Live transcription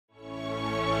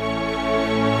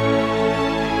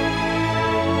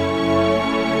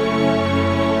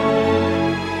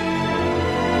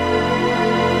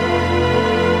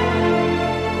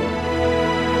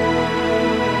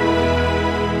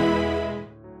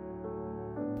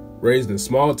Raised in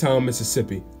small-town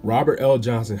Mississippi, Robert L.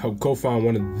 Johnson helped co-found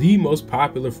one of the most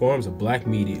popular forms of black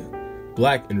media,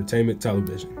 black entertainment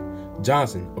television.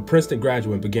 Johnson, a Princeton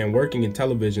graduate, began working in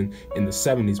television in the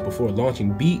 70s before launching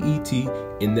BET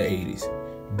in the 80s.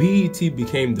 BET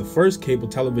became the first cable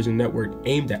television network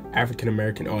aimed at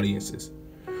African-American audiences.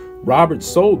 Robert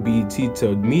sold BET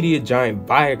to media giant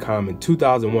Viacom in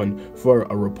 2001 for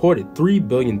a reported $3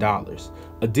 billion,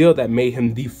 a deal that made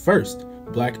him the first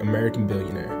black American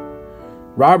billionaire.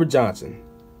 Robert Johnson,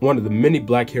 one of the many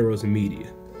black heroes in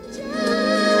media.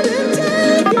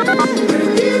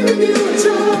 Giving you a